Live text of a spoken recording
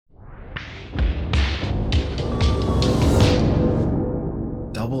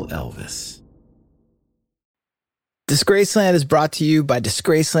Elvis. Disgraceland is brought to you by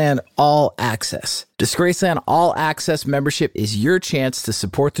Disgraceland All Access. Disgraceland All Access membership is your chance to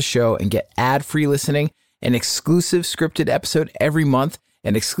support the show and get ad-free listening, an exclusive scripted episode every month,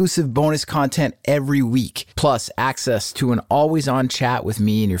 and exclusive bonus content every week, plus access to an always-on chat with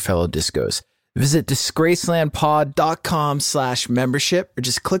me and your fellow discos. Visit disgracelandpod.com/membership or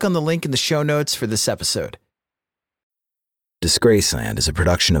just click on the link in the show notes for this episode. Disgraceland is a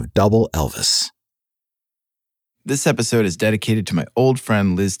production of Double Elvis. This episode is dedicated to my old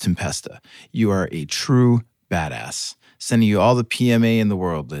friend Liz Tempesta. You are a true badass. Sending you all the PMA in the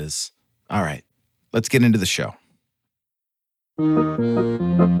world, Liz. All right, let's get into the show.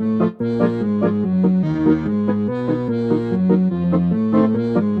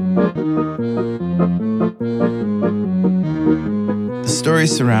 The story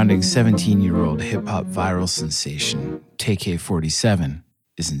surrounding 17-year-old hip-hop viral sensation Tay-K 47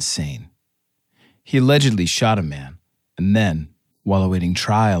 is insane. He allegedly shot a man and then, while awaiting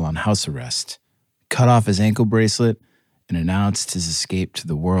trial on house arrest, cut off his ankle bracelet and announced his escape to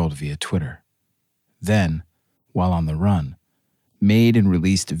the world via Twitter. Then, while on the run, made and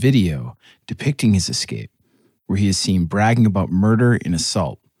released a video depicting his escape, where he is seen bragging about murder and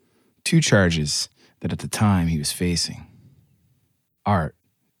assault, two charges that at the time he was facing. Art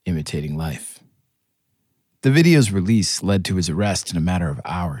imitating life. The video's release led to his arrest in a matter of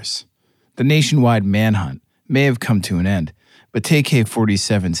hours. The nationwide manhunt may have come to an end, but Tay-K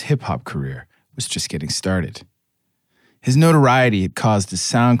 47's hip-hop career was just getting started. His notoriety had caused his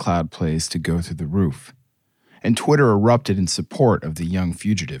SoundCloud plays to go through the roof, and Twitter erupted in support of the young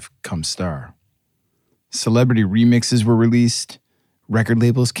fugitive come star. Celebrity remixes were released, record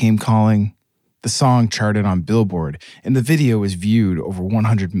labels came calling, the song charted on Billboard, and the video was viewed over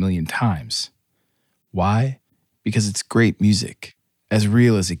 100 million times. Why? Because it's great music, as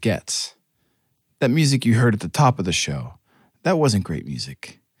real as it gets. That music you heard at the top of the show, that wasn't great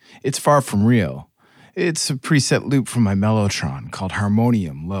music. It's far from real. It's a preset loop from my Mellotron called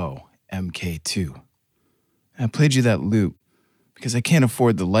Harmonium Low MK2. I played you that loop because I can't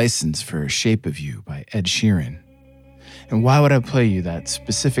afford the license for Shape of You by Ed Sheeran. And why would I play you that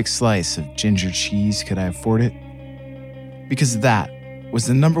specific slice of ginger cheese? Could I afford it? Because that was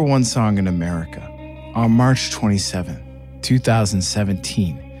the #1 song in America on March 27,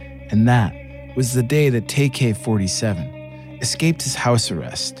 2017. And that was the day that Tay-K 47 escaped his house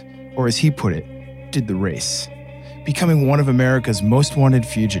arrest, or as he put it, did the race, becoming one of America's most wanted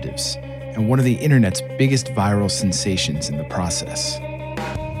fugitives and one of the internet's biggest viral sensations in the process.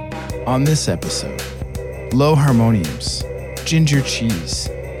 On this episode, low harmoniums, ginger cheese,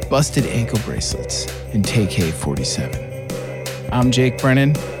 busted ankle bracelets, and Tay-K 47. I'm Jake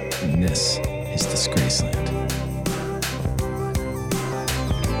Brennan, and this is Disgraceland.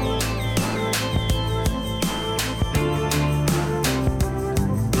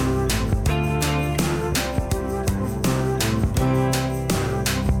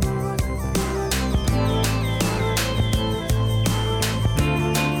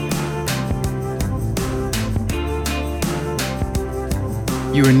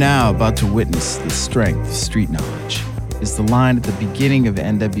 You are now about to witness the strength of street knowledge, is the line at the beginning of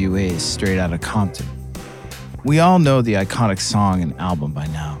NWA's Straight Outta Compton. We all know the iconic song and album by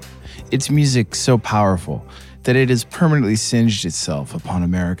now. Its music so powerful that it has permanently singed itself upon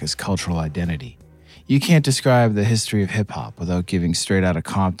America's cultural identity. You can't describe the history of hip-hop without giving Straight Outta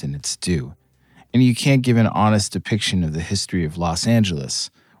Compton its due, and you can't give an honest depiction of the history of Los Angeles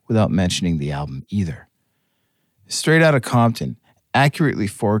without mentioning the album either. Straight Outta Compton accurately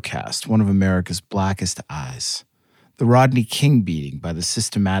forecast one of America's blackest eyes, the Rodney King beating by the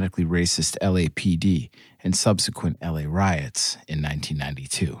systematically racist LAPD and subsequent LA riots in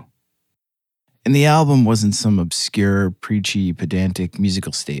 1992. And the album wasn't some obscure, preachy, pedantic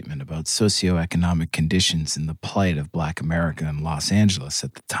musical statement about socioeconomic conditions and the plight of Black America in Los Angeles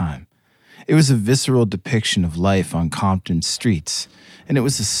at the time. It was a visceral depiction of life on Compton's streets, and it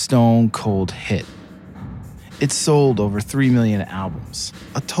was a stone-cold hit. It sold over 3 million albums,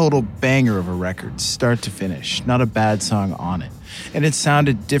 a total banger of a record, start to finish, not a bad song on it. And it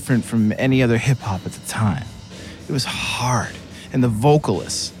sounded different from any other hip-hop at the time. It was hard, and the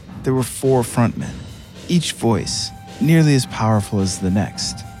vocalists, there were 4 frontmen, each voice nearly as powerful as the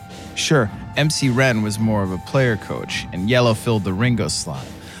next. Sure, MC Ren was more of a player coach, and Yellow filled the Ringo slot,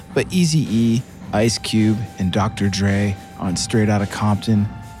 but Eazy-E, Ice Cube, and Dr. Dre on Straight Outta Compton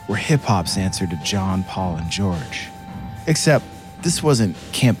were hip-hop's answer to John, Paul, and George. Except, this wasn't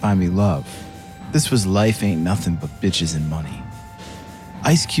Can't Buy Me Love. This was Life Ain't Nothing But Bitches and Money.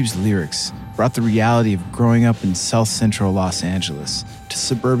 Ice Cube's lyrics brought the reality of growing up in South Central Los Angeles to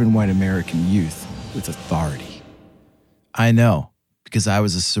suburban white American youth with authority. I know, because I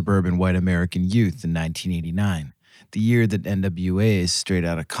was a suburban white American youth in 1989, the year that NWA's Straight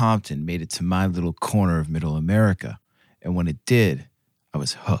Outta Compton made it to my little corner of Middle America. And when it did, I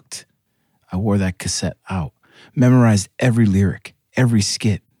was hooked. I wore that cassette out, memorized every lyric, every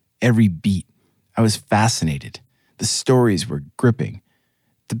skit, every beat. I was fascinated. The stories were gripping.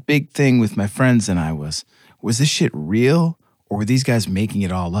 The big thing with my friends and I was this shit real, or were these guys making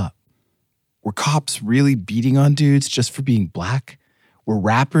it all up? Were cops really beating on dudes just for being black? Were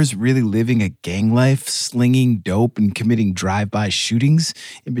rappers really living a gang life, slinging dope and committing drive-by shootings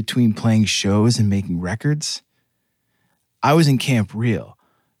in between playing shows and making records? I was in Camp Real.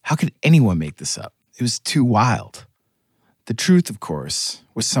 How could anyone make this up? It was too wild. The truth, of course,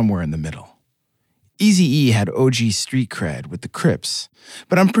 was somewhere in the middle. Eazy-E had OG street cred with the Crips,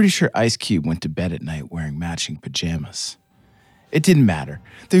 but I'm pretty sure Ice Cube went to bed at night wearing matching pajamas. It didn't matter.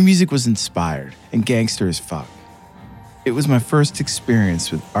 Their music was inspired and gangster as fuck. It was my first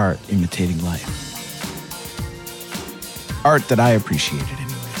experience with art imitating life. Art that I appreciated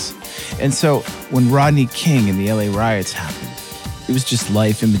anyways. And so when Rodney King and the LA riots happened, it was just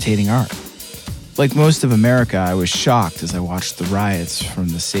life imitating art. Like most of America, I was shocked as I watched the riots from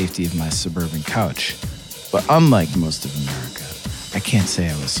the safety of my suburban couch. But unlike most of America, I can't say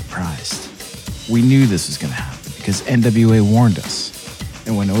I was surprised. We knew this was going to happen because NWA warned us.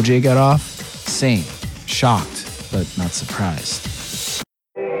 And when OJ got off, same, shocked, but not surprised.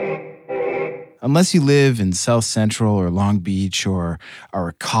 Unless you live in South Central or Long Beach or are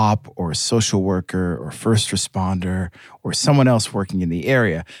a cop or a social worker or first responder or someone else working in the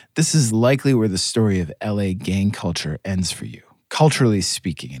area, this is likely where the story of LA gang culture ends for you, culturally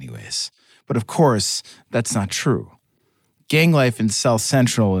speaking anyways. But of course, that's not true. Gang life in South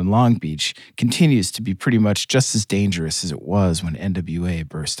Central and Long Beach continues to be pretty much just as dangerous as it was when NWA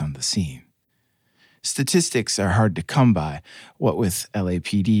burst on the scene. Statistics are hard to come by, what with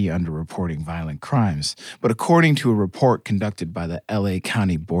LAPD underreporting violent crimes. But according to a report conducted by the LA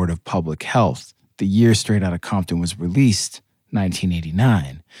County Board of Public Health, the year Straight Outta Compton was released,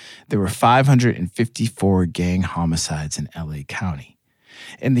 1989, there were 554 gang homicides in LA County.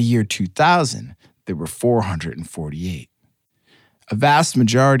 In the year 2000, there were 448. A vast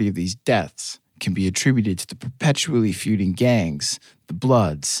majority of these deaths can be attributed to the perpetually feuding gangs, the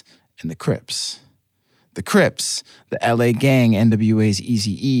Bloods, and the Crips. The Crips, the LA gang NWA's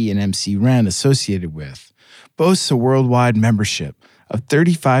Eazy-E and MC Ren associated with, boasts a worldwide membership of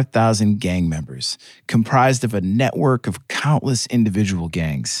 35,000 gang members, comprised of a network of countless individual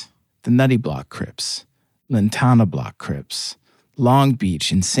gangs. The Nutty Block Crips, Lantana Block Crips, Long Beach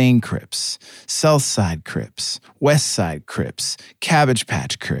Insane Crips, Southside Crips, Westside Crips, Cabbage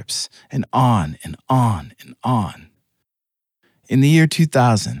Patch Crips, and on and on and on. In the year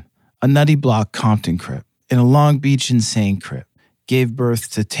 2000, a Nutty Block Compton Crip and a Long Beach Insane Crip gave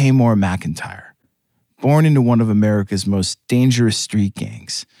birth to Tamor McIntyre. Born into one of America's most dangerous street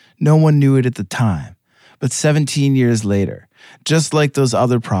gangs, no one knew it at the time, but 17 years later, just like those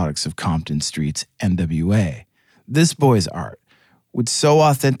other products of Compton Street's NWA, this boy's art would so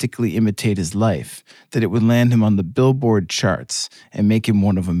authentically imitate his life that it would land him on the Billboard charts and make him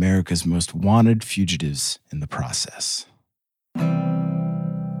one of America's most wanted fugitives in the process.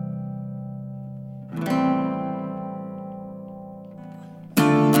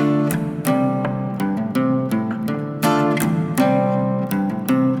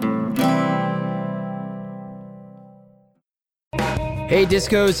 Hey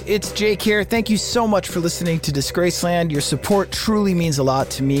Discos, it's Jake here. Thank you so much for listening to Disgraceland. Your support truly means a lot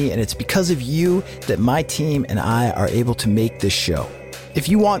to me, and it's because of you that my team and I are able to make this show. If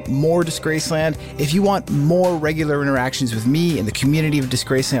you want more Disgraceland, if you want more regular interactions with me and the community of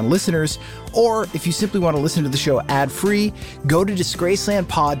Disgraceland listeners, or if you simply want to listen to the show ad-free, go to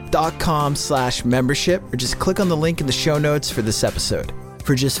disgracelandpod.com/membership or just click on the link in the show notes for this episode.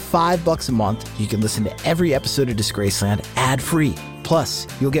 For just $5 a month, you can listen to every episode of Disgraceland ad-free. Plus,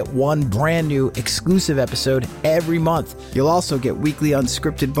 you'll get one brand new exclusive episode every month. You'll also get weekly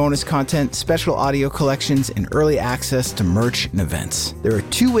unscripted bonus content, special audio collections, and early access to merch and events. There are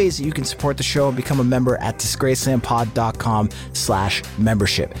two ways that you can support the show and become a member at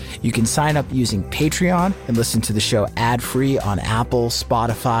disgracelandpod.com/membership. You can sign up using Patreon and listen to the show ad-free on Apple,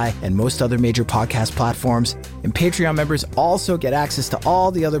 Spotify, and most other major podcast platforms. And Patreon members also get access to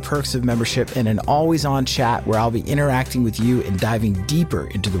all the other perks of membership and an always-on chat where I'll be interacting with you and diving deeper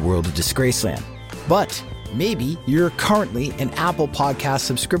into the world of Disgraceland. But Maybe you're currently an Apple Podcast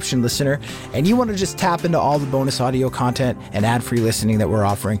subscription listener and you want to just tap into all the bonus audio content and ad-free listening that we're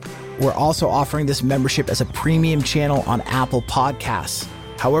offering. We're also offering this membership as a premium channel on Apple Podcasts.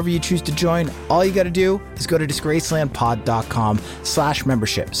 However you choose to join, all you got to do is go to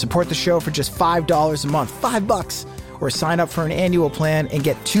disgracelandpod.com/membership. Support the show for just $5 a month, $5, or sign up for an annual plan and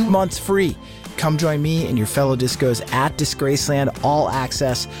get 2 months free. Come join me and your fellow discos at Disgraceland All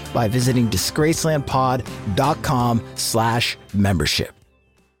Access by visiting disgracelandpod.com/membership.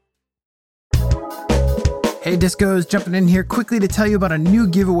 Hey discos, jumping in here quickly to tell you about a new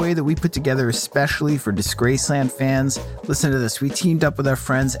giveaway that we put together especially for Disgraceland fans. Listen to this. We teamed up with our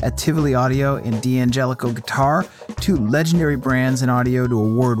friends at Tivoli Audio and D'Angelico Guitar, 2 legendary brands in audio, to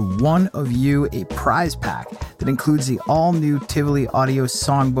award one of you a prize pack that includes the all-new Tivoli Audio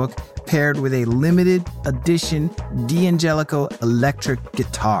songbook paired with a limited edition D'Angelico electric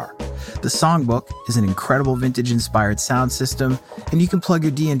guitar. The songbook is an incredible vintage-inspired sound system, and you can plug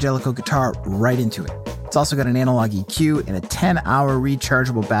your D'Angelico guitar right into it. It's also got an analog EQ and a 10-hour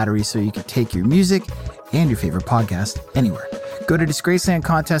rechargeable battery so you can take your music and your favorite podcast anywhere. Go to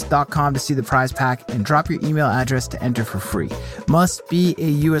disgracelandcontest.com to see the prize pack and drop your email address to enter for free. Must be a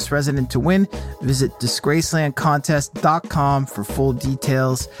U.S. resident to win. Visit disgracelandcontest.com for full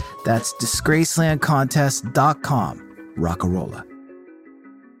details. That's disgracelandcontest.com. Rockarola.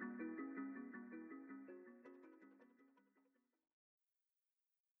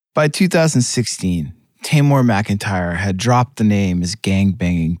 By 2016, Tamor McIntyre had dropped the name his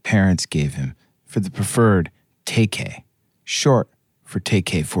gang-banging parents gave him for the preferred Tay-K, short for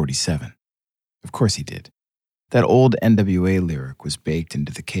Tay-K 47. Of course he did. That old NWA lyric was baked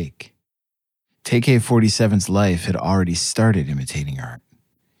into the cake. Tay-K 47's life had already started imitating art.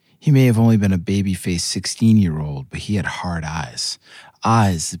 He may have only been a baby-faced 16-year-old, but he had hard eyes.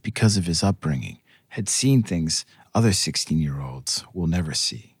 Eyes that, because of his upbringing, had seen things other 16-year-olds will never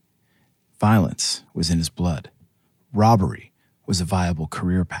see. Violence was in his blood. Robbery was a viable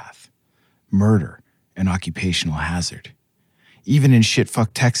career path. Murder an occupational hazard. Even in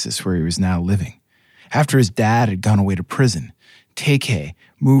shitfuck Texas, where he was now living. After his dad had gone away to prison, Tay-K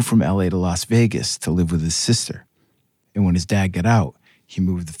moved from LA to Las Vegas to live with his sister. And when his dad got out, he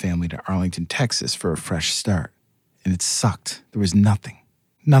moved the family to Arlington, Texas for a fresh start. And it sucked. There was nothing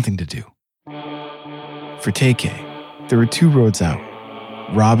to do. For Tay-K, there were 2 roads out,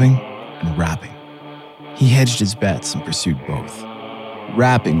 robbing and rapping. He hedged his bets and pursued both.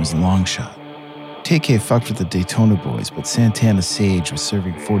 Rapping was a long shot. Tay-K fucked with the Daytona Boys, but Santana Sage was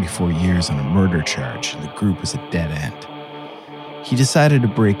serving 44 years on a murder charge, and the group was a dead end. He decided to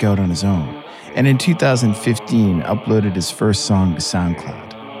break out on his own, and in 2015 uploaded his first song to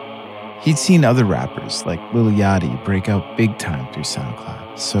SoundCloud. He'd seen other rappers like Lil Yachty break out big time through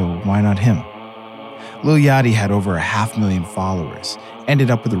SoundCloud, so why not him? Lil Yachty had over 500,000 followers, ended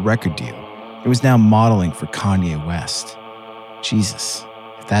up with a record deal, and was now modeling for Kanye West. Jesus,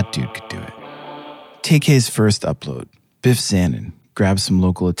 if that dude could do it. Tay-K's first upload, Biff Zanin, grabbed some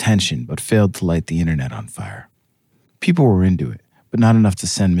local attention but failed to light the internet on fire. People were into it, but not enough to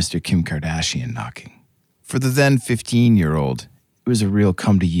send Mr. Kim Kardashian knocking. For the then 15-year-old, it was a real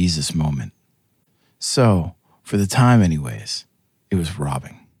come-to-Jesus moment. So, for the time anyways, it was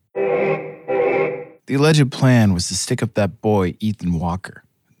robbing. The alleged plan was to stick up that boy Ethan Walker,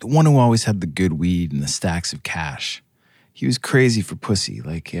 the one who always had the good weed and the stacks of cash. He was crazy for pussy,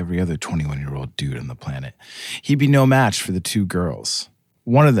 like every other 21-year-old dude on the planet. He'd be no match for the 2 girls.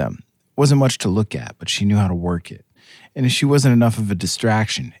 One of them wasn't much to look at, but she knew how to work it. And if she wasn't enough of a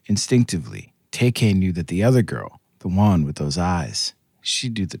distraction, instinctively, Tay-K knew that the other girl, the one with those eyes,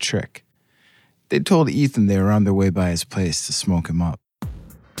 she'd do the trick. They told Ethan they were on their way by his place to smoke him up.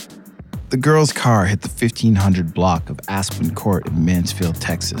 The girl's car hit the 1500 block of Aspen Court in Mansfield,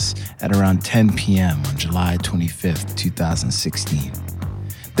 Texas at around 10 p.m. on July 25, 2016.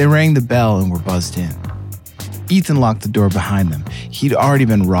 They rang the bell and were buzzed in. Ethan locked the door behind them. He'd already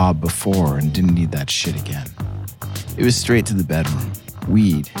been robbed before and didn't need that shit again. It was straight to the bedroom,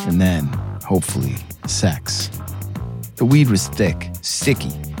 weed, and then, hopefully, sex. The weed was thick,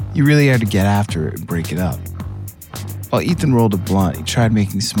 sticky. You really had to get after it and break it up. While Ethan rolled a blunt, he tried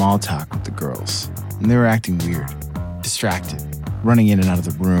making small talk with the girls, and they were acting weird, distracted, running in and out of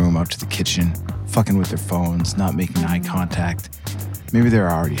the room, out to the kitchen, fucking with their phones, not making eye contact. Maybe they were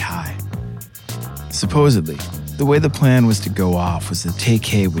already high. Supposedly, the way the plan was to go off was that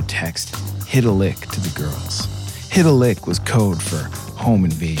Tay-K would text, "hit a lick" to the girls. Hit a lick was code for home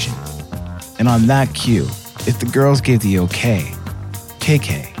invasion. And on that cue, if the girls gave the okay,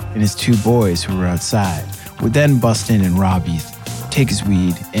 Tay-K and his 2 boys who were outside would then bust in and rob Ethan, take his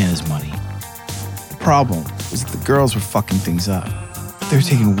weed and his money. Problem was that the girls were fucking things up. They were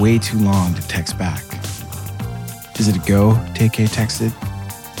taking way too long to text back. Is it a go? Tay-K texted.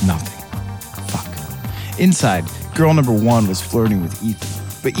 Nothing. Fuck. Inside, girl number 1 was flirting with Ethan,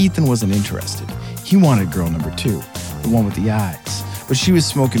 but Ethan wasn't interested. He wanted girl number 2, the one with the eyes, but she was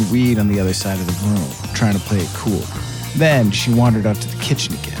smoking weed on the other side of the room, trying to play it cool. Then she wandered out to the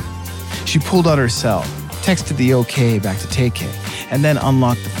kitchen again. She pulled out her cell, texted the OK back to Tay-K, and then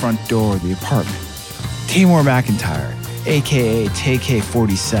unlocked the front door of the apartment. Tamor McIntyre, aka Tay-K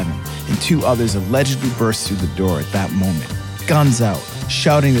 47, and 2 others allegedly burst through the door at that moment, guns out,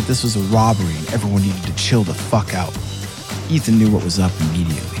 shouting that this was a robbery and everyone needed to chill the fuck out. Ethan knew what was up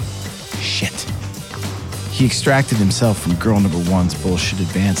immediately. Shit. He extracted himself from girl number 1's bullshit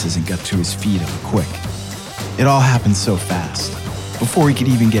advances and got to his feet up quick. It all happened so fast. Before he could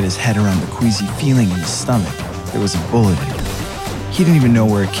even get his head around the queasy feeling in his stomach, there was a bullet in it. He didn't even know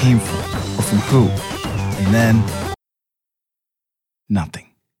where it came from or from who. And then,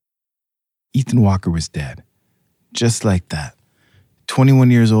 nothing. Ethan Walker was dead. Just like that. 21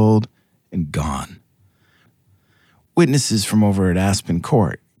 years old and gone. Witnesses from over at Aspen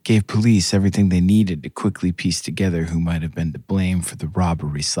Court gave police everything they needed to quickly piece together who might have been to blame for the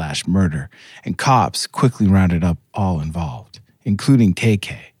robbery/murder, and cops quickly rounded up all involved, including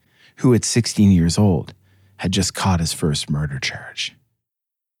Tay-K, who at 16 years old had just caught his first murder charge.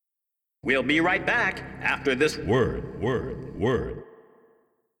 We'll be right back after this word.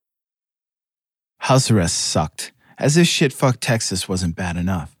 House arrest sucked, as if shit-fuck Texas wasn't bad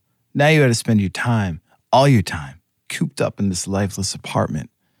enough. Now you had to spend your time, all your time, cooped up in this lifeless apartment.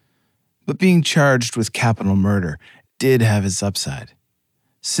 But being charged with capital murder did have its upside.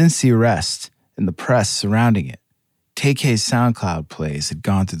 Since the arrest and the press surrounding it, Tay-K's SoundCloud plays had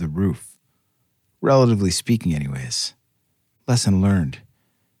gone through the roof. Relatively speaking anyways. Lesson learned.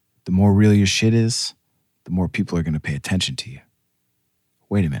 The more real your shit is, the more people are going to pay attention to you.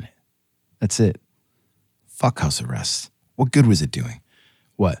 Wait a minute. That's it. Fuck house arrest. What good was it doing?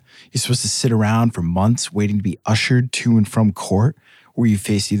 What, you're supposed to sit around for months waiting to be ushered to and from court, where you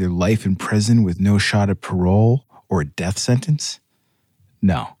face either life in prison with no shot at parole or a death sentence?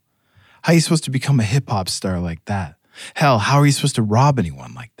 No. How are you supposed to become a hip-hop star like that? Hell, how are you supposed to rob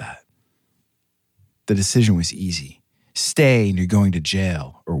anyone like that? The decision was easy. Stay and you're going to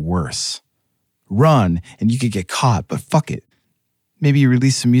jail, or worse. Run and you could get caught, but fuck it. Maybe you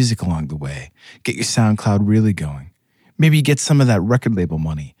release some music along the way, get your SoundCloud really going. Maybe you get some of that record label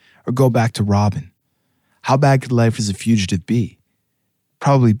money, or go back to robbing. How bad could life as a fugitive be?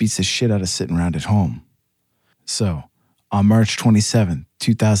 Probably beats the shit out of sitting around at home. So, on March 27,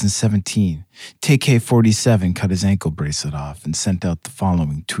 2017, Tay-K 47 cut his ankle bracelet off and sent out the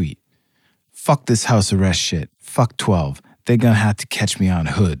following tweet. Fuck this house arrest shit. Fuck 12. They gonna have to catch me on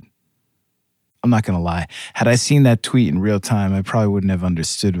hood. I'm not gonna lie. Had I seen that tweet in real time, I probably wouldn't have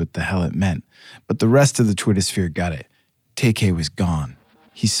understood what the hell it meant. But the rest of the Twitter sphere got it. Tay-K was gone.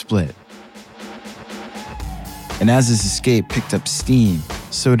 He split. And as his escape picked up steam,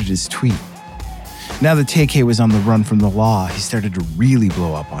 so did his tweet. Now that Tay-K was on the run from the law, he started to really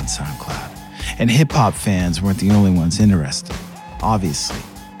blow up on SoundCloud. And hip-hop fans weren't the only ones interested, obviously.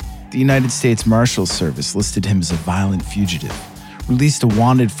 The United States Marshals Service listed him as a violent fugitive, released a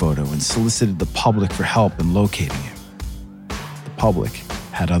wanted photo, and solicited the public for help in locating him. The public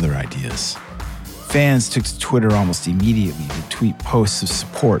had other ideas. Fans took to Twitter almost immediately to tweet posts of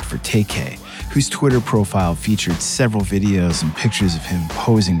support for Tay-K, whose Twitter profile featured several videos and pictures of him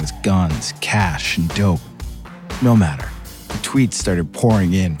posing with guns, cash, and dope. No matter, the tweets started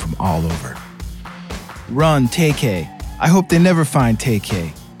pouring in from all over. Run, Tay-K. I hope they never find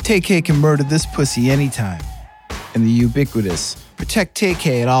Tay-K. Tay-K can murder this pussy anytime. And the ubiquitous, protect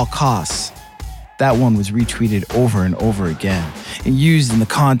Tay-K at all costs. That one was retweeted over and over again and used in the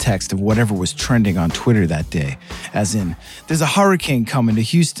context of whatever was trending on Twitter that day, as in, there's a hurricane coming to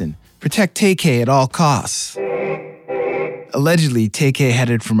Houston. Protect Tay-K at all costs. Allegedly, Tay-K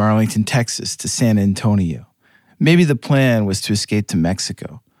headed from Arlington, Texas to San Antonio. Maybe the plan was to escape to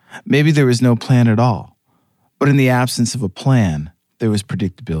Mexico. Maybe there was no plan at all. But in the absence of a plan, there was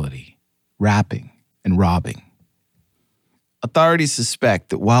predictability, rapping, and robbing. Authorities suspect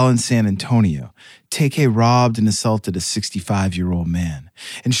that while in San Antonio, Tay-K robbed and assaulted a 65-year-old man.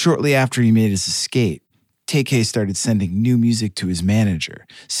 And shortly after he made his escape, Tay-K started sending new music to his manager,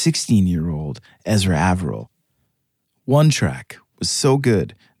 16-year-old Ezra Averill. One track was so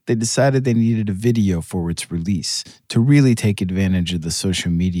good, they decided they needed a video for its release to really take advantage of the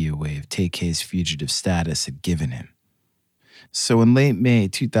social media wave Tay-K's fugitive status had given him. So in late May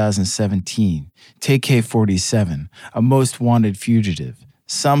 2017, Tay-K 47, a most wanted fugitive,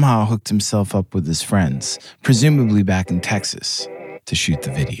 somehow hooked himself up with his friends, presumably back in Texas, to shoot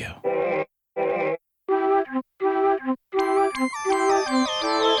the video.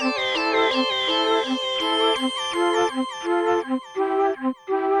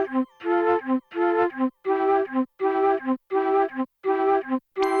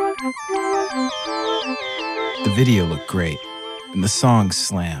 The video looked great, and the song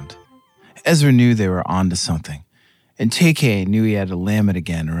slammed. Ezra knew they were onto something, and Tay-K knew he had to lam it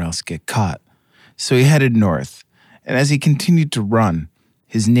again or else get caught. So he headed north, and as he continued to run,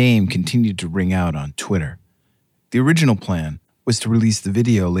 his name continued to ring out on Twitter. The original plan was to release the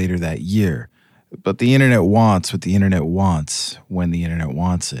video later that year, but the internet wants what the internet wants when the internet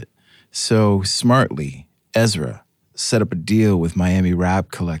wants it. So smartly, Ezra set up a deal with Miami rap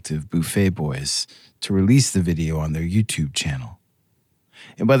collective Buffet Boys to release the video on their YouTube channel.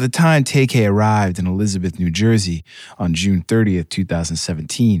 And by the time Tay-K arrived in Elizabeth, New Jersey on June 30th,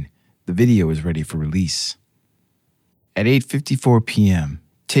 2017, the video was ready for release. At 8:54 p.m.,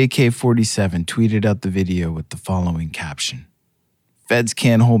 Tay-K47 tweeted out the video with the following caption: "Feds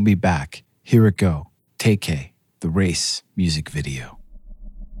can't hold me back. Here it go. Tay-K, the race music video."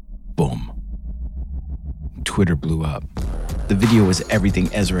 Boom. Twitter blew up. The video was everything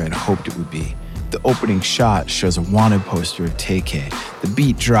Ezra had hoped it would be. The opening shot shows a wanted poster of Tay-K. The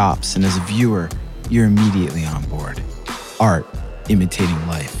beat drops, and as a viewer, you're immediately on board. Art imitating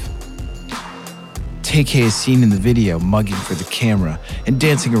life. Tay-K is seen in the video mugging for the camera and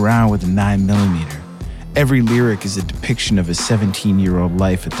dancing around with a 9mm. Every lyric is a depiction of a 17-year-old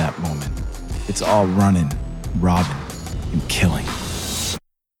life at that moment. It's all running, robbing, and killing.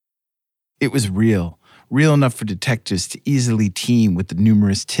 It was real enough for detectives to easily team with the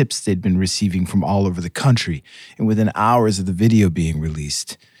numerous tips they'd been receiving from all over the country, and within hours of the video being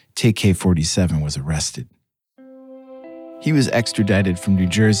released, Tay-K47 was arrested. He was extradited from New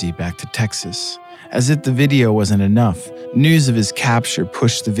Jersey back to Texas. As if the video wasn't enough, news of his capture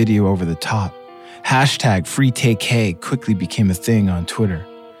pushed the video over the top. Hashtag #FreeTay-K quickly became a thing on Twitter.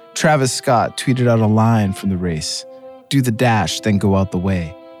 Travis Scott tweeted out a line from the race: "Do the dash, then go out the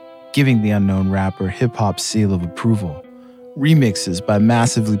way," giving the unknown rapper hip-hop's seal of approval. Remixes by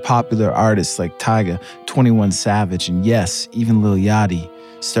massively popular artists like Tyga, 21 Savage, and yes, even Lil Yachty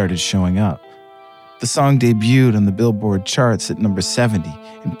started showing up. The song debuted on the Billboard charts at number 70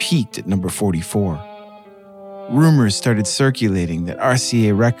 and peaked at number 44. Rumors started circulating that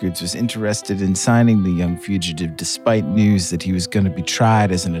RCA Records was interested in signing the young fugitive despite news that he was going to be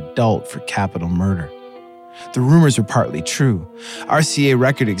tried as an adult for capital murder. The rumors were partly true. RCA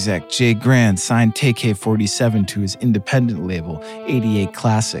record exec Jay Grand signed Tay-K47 to his independent label, 88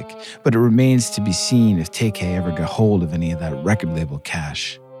 Classic, but it remains to be seen if Tay-K ever got hold of any of that record label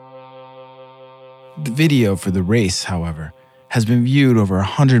cash. The video for The Race, however, has been viewed over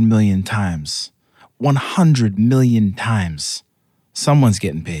 100 million times. 100 million times. Someone's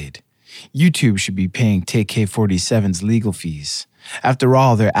getting paid. YouTube should be paying Tay-K47's legal fees. After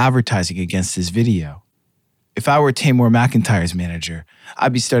all, they're advertising against his video. If I were Tamor McIntyre's manager,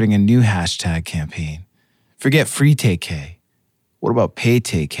 I'd be starting a new hashtag campaign. Forget free Tay-K. What about pay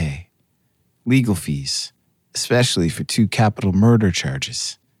Tay-K? Legal fees, especially for 2 capital murder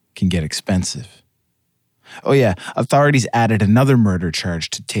charges, can get expensive. Oh yeah, authorities added another murder charge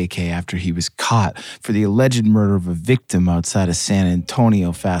to Tay-K after he was caught for the alleged murder of a victim outside a San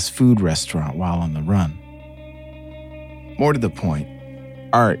Antonio fast food restaurant while on the run. More to the point,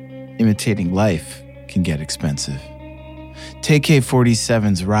 art imitating life can get expensive.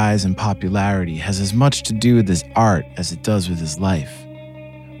 Tay-K47's rise in popularity has as much to do with his art as it does with his life.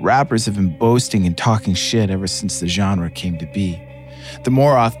 Rappers have been boasting and talking shit ever since the genre came to be. The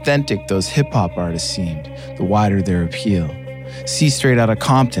more authentic those hip-hop artists seemed, the wider their appeal. See Straight Outta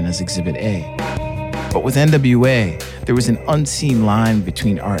Compton as Exhibit A. But with NWA, there was an unseen line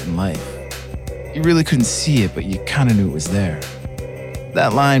between art and life. You really couldn't see it, but you kinda knew it was there.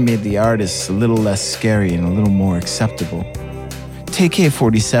 That line made the artists a little less scary and a little more acceptable.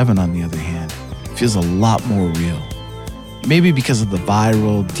 Tay-K47, on the other hand, feels a lot more real. Maybe because of the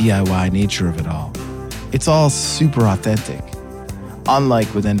viral, DIY nature of it all. It's all super authentic.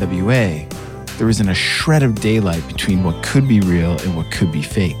 Unlike with NWA, there isn't a shred of daylight between what could be real and what could be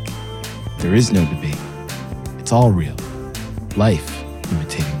fake. There is no debate. It's all real. Life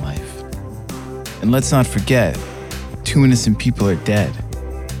imitating life. And let's not forget, 2 innocent people are dead,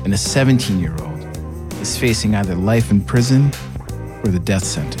 and a 17-year-old is facing either life in prison or the death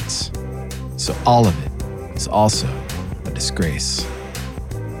sentence. So all of it is also a disgrace.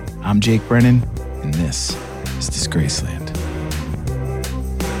 I'm Jake Brennan, and this is Disgraceland.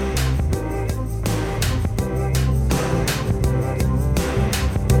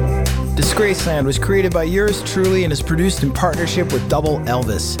 Disgraceland was created by yours truly and is produced in partnership with Double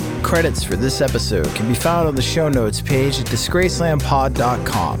Elvis. Credits for this episode can be found on the show notes page at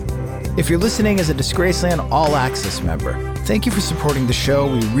disgracelandpod.com. If you're listening as a Disgraceland All Access member, thank you for supporting the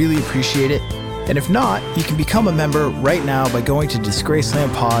show. We really appreciate it. And if not, you can become a member right now by going to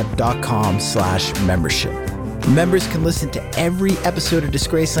disgracelandpod.com/membership. Members can listen to every episode of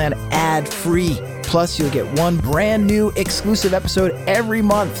Disgraceland ad-free. Plus, you'll get one brand new exclusive episode every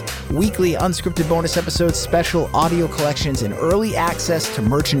month. Weekly unscripted bonus episodes, special audio collections, and early access to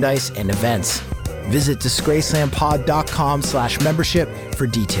merchandise and events. Visit disgracelandpod.com/membership for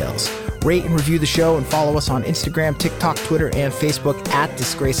details. Rate and review the show and follow us on Instagram, TikTok, Twitter, and Facebook at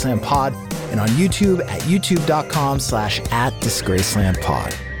DisgracelandPod and on YouTube at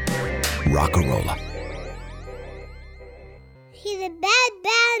youtube.com/@DisgracelandPod. Rock-a-rolla.